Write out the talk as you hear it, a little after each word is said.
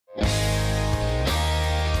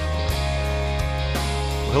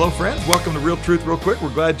Hello, friends. Welcome to Real Truth Real Quick.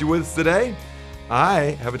 We're glad you're with us today.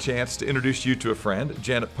 I have a chance to introduce you to a friend,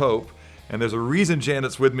 Janet Pope, and there's a reason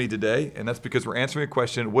Janet's with me today, and that's because we're answering a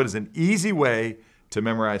question, what is an easy way to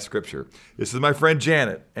memorize Scripture? This is my friend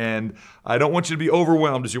Janet, and I don't want you to be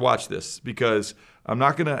overwhelmed as you watch this because I'm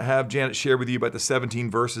not going to have Janet share with you about the 17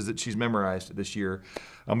 verses that she's memorized this year.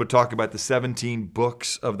 I'm going to talk about the 17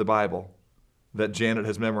 books of the Bible that Janet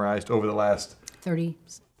has memorized over the last 30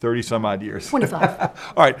 some odd years.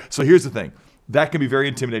 25. All right, so here's the thing. That can be very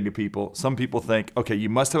intimidating to people. Some people think, okay, you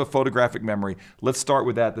must have a photographic memory. Let's start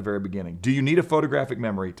with that at the very beginning. Do you need a photographic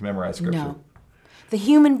memory to memorize Scripture? No. The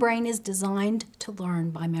human brain is designed to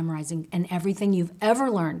learn by memorizing, and everything you've ever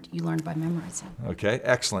learned, you learned by memorizing. Okay,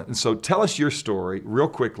 excellent. And so tell us your story real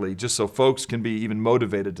quickly, just so folks can be even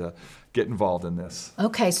motivated to get involved in this.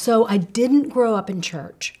 Okay, so I didn't grow up in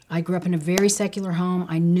church. I grew up in a very secular home.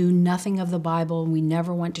 I knew nothing of the Bible, and we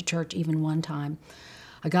never went to church even one time.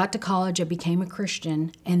 I got to college, I became a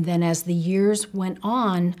Christian, and then as the years went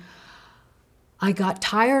on, I got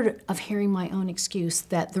tired of hearing my own excuse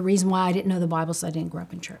that the reason why I didn't know the Bible is I didn't grow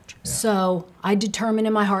up in church. Yeah. So I determined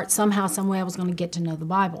in my heart somehow, some way I was going to get to know the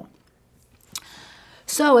Bible.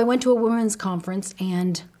 So I went to a women's conference,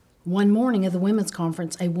 and one morning of the women's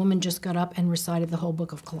conference, a woman just got up and recited the whole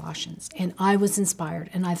book of Colossians. And I was inspired,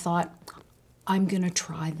 and I thought, I'm going to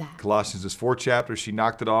try that. Colossians is 4 chapters. She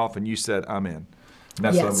knocked it off, and you said, I'm in. And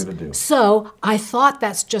that's what I'm going to do. So I thought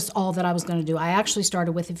that's just all that I was going to do. I actually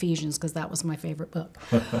started with Ephesians because that was my favorite book.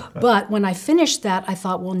 But when I finished that, I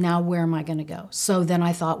thought, well, now where am I going to go? So then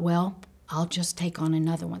I thought, well, I'll just take on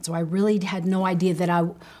another one. So I really had no idea that I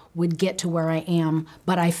would get to where I am,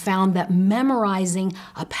 but I found that memorizing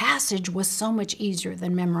a passage was so much easier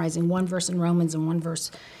than memorizing one verse in Romans and one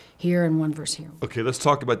verse here and one verse here. Okay, let's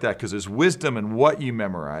talk about that because there's wisdom in what you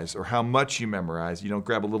memorize or how much you memorize. You don't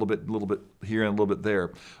grab a little bit here and a little bit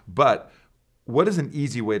there. But what is an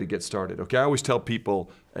easy way to get started? Okay, I always tell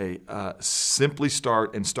people, simply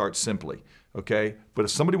start and start simply. Okay, but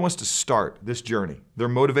if somebody wants to start this journey, they're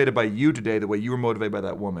motivated by you today the way you were motivated by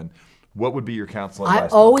that woman, what would be your counsel and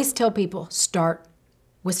advice? I always tell people, start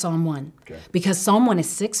with Psalm 1. Okay. Because Psalm 1 is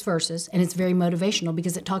 6 verses, and it's very motivational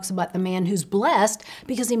because it talks about the man who's blessed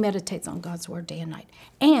because he meditates on God's word day and night.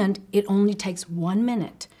 And it only takes 1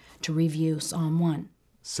 minute to review Psalm 1.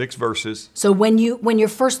 6 verses. So when you're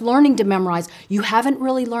first learning to memorize, you haven't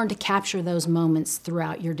really learned to capture those moments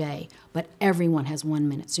throughout your day, but everyone has 1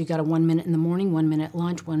 minute. So you got a 1 minute in the morning, 1 minute at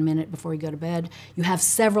lunch, 1 minute before you go to bed. You have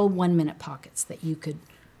several 1 minute pockets that you could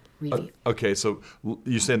review. Okay, so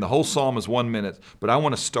you're saying the whole psalm is 1 minute, but I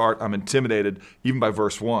want to start, I'm intimidated even by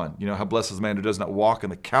verse 1. You know, how blessed is the man who does not walk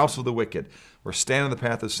in the counsel of the wicked, or stand in the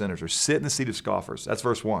path of sinners, or sit in the seat of scoffers. That's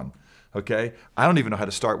verse 1. Okay? I don't even know how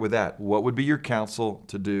to start with that. What would be your counsel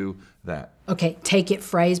to do that? Okay, take it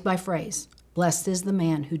phrase by phrase. Blessed is the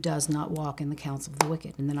man who does not walk in the counsel of the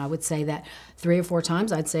wicked. And then I would say that 3 or 4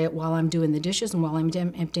 times. I'd say it while I'm doing the dishes and while I'm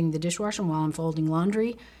emptying the dishwasher and while I'm folding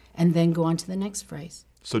laundry, and then go on to the next phrase.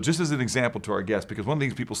 So just as an example to our guests, because one of the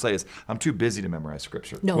things people say is, I'm too busy to memorize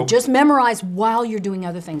Scripture. No, just memorize while you're doing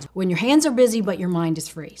other things. When your hands are busy, but your mind is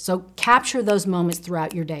free. So capture those moments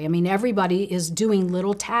throughout your day. I mean, everybody is doing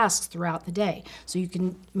little tasks throughout the day. So you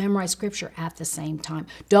can memorize Scripture at the same time.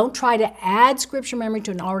 Don't try to add Scripture memory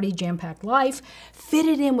to an already jam-packed life. Fit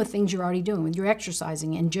it in with things you're already doing, with your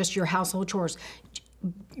exercising and just your household chores.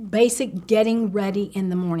 Basic getting ready in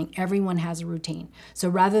the morning. Everyone has a routine. So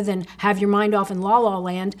rather than have your mind off in la-la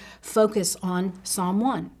land, focus on Psalm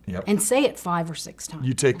 1 and say it 5 or 6 times.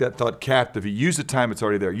 You take that thought captive. You use the time that's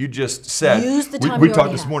already there. You just said, use the time we you talked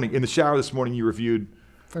already this have. morning. In the shower this morning, you reviewed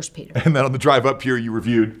 1 Peter. And then on the drive up here, you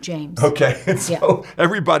reviewed James. Okay, and so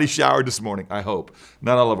everybody showered this morning, I hope.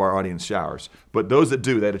 Not all of our audience showers, but those that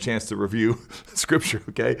do, they had a chance to review Scripture,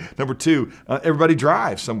 okay? Number 2, everybody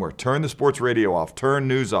drives somewhere. Turn the sports radio off, turn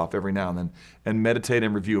news off every now and then, and meditate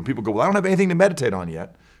and review. And people go, well, I don't have anything to meditate on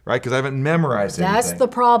yet, right? Because I haven't memorized anything. That's the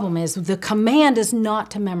problem, is the command is not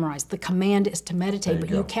to memorize. The command is to meditate. But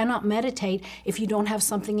you cannot meditate if you don't have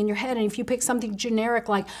something in your head. And if you pick something generic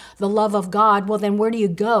like the love of God, well, then where do you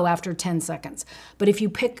go after 10 seconds? But if you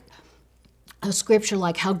pick a scripture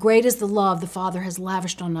like, how great is the love the Father has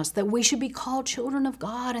lavished on us, that we should be called children of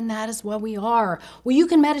God, and that is what we are. Well, you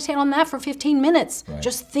can meditate on that for 15 minutes,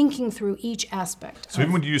 just thinking through each aspect. So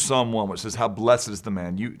even when you use Psalm 1, which says, how blessed is the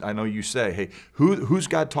man, I know you say, hey, who's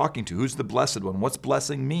God talking to? Who's the blessed one? What's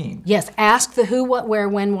blessing mean? Yes, ask the who, what, where,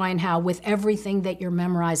 when, why, and how with everything that you're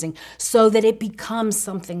memorizing so that it becomes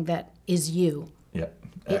something that is you. Yeah,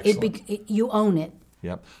 You own it.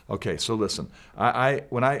 Yep. Okay. So listen,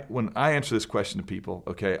 when I answer this question to people,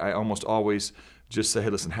 okay, I almost always just say, hey,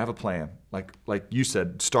 listen, have a plan. Like you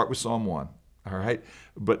said, start with Psalm 1. All right,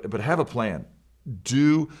 but have a plan.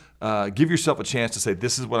 Give yourself a chance to say,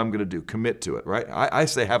 this is what I'm going to do. Commit to it. Right. I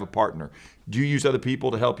say have a partner. Do you use other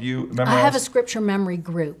people to help you memorize? I have a scripture memory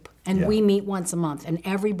group, and Yeah. we meet once a month, and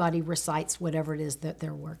everybody recites whatever it is that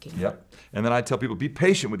they're working. Yep. And then I tell people, be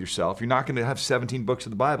patient with yourself. You're not going to have 17 books of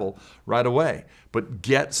the Bible right away, but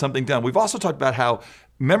get something done. We've also talked about how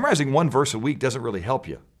memorizing one verse a week doesn't really help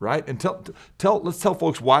you, right? And let's tell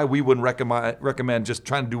folks why we wouldn't recommend just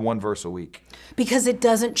trying to do one verse a week. Because it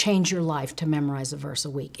doesn't change your life to memorize a verse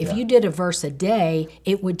a week. If Yeah. you did a verse a day,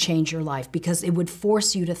 it would change your life because it would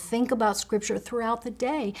force you to think about Scripture throughout the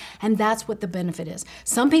day, and that's what the benefit is.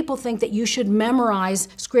 Some people think that you should memorize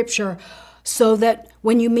Scripture so that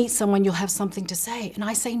when you meet someone, you'll have something to say. And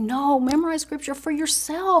I say, no, memorize Scripture for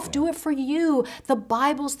yourself. Do it for you. The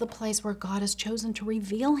Bible's the place where God has chosen to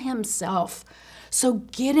reveal Himself. So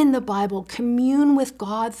get in the Bible, commune with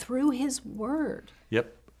God through His Word.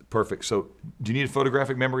 Yep. Perfect. So do you need a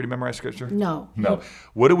photographic memory to memorize Scripture? No. No.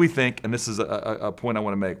 What do we think, and this is a point I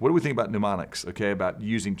want to make, what do we think about mnemonics, okay, about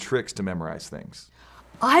using tricks to memorize things?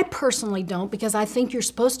 I personally don't, because I think you're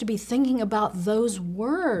supposed to be thinking about those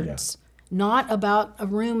words, not about a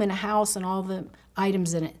room and a house and all the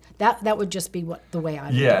items in it. That would just be the way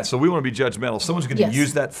I do Yeah, it. so we want to be judgmental. If someone's going to Yes.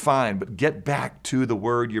 use that, fine, but get back to the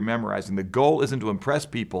word you're memorizing. The goal isn't to impress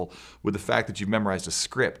people with the fact that you've memorized a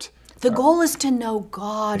script. The goal is to know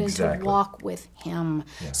God and Exactly. to walk with Him.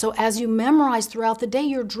 So as you memorize throughout the day,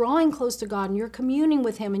 you're drawing close to God and you're communing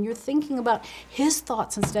with Him and you're thinking about His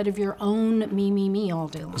thoughts instead of your own me all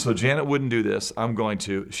day long. So Janet wouldn't do this. I'm going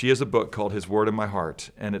to. She has a book called His Word in My Heart,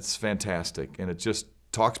 and it's fantastic. And it just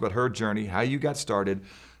talks about her journey, how you got started.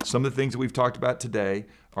 Some of the things that we've talked about today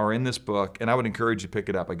are in this book, and I would encourage you to pick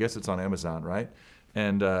it up. I guess it's on Amazon, right?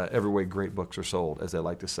 And every way great books are sold, as they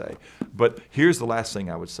like to say. But here's the last thing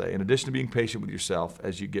I would say. In addition to being patient with yourself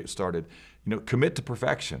as you get started, commit to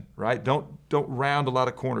perfection, right? Don't round a lot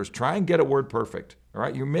of corners. Try and get a word perfect, all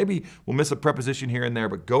right? You maybe will miss a preposition here and there,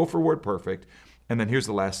 but go for word perfect. And then here's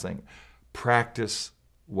the last thing. Practice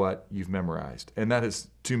what you've memorized. And that has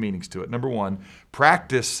two meanings to it. Number one,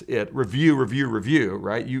 practice it, review,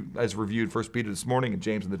 right? You as reviewed 1 Peter this morning and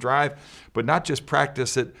James in the drive, but not just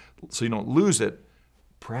practice it so you don't lose it,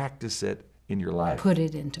 practice it in your life. Put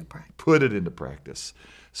it into practice. Put it into practice.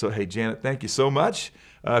 So, hey, Janet, thank you so much.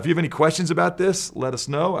 If you have any questions about this, let us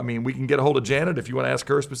know. I mean, we can get a hold of Janet if you want to ask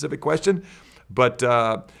her a specific question, but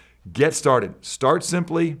get started. Start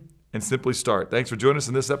simply and simply start. Thanks for joining us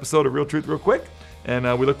in this episode of Real Truth Real Quick, and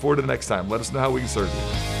we look forward to the next time. Let us know how we can serve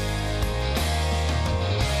you.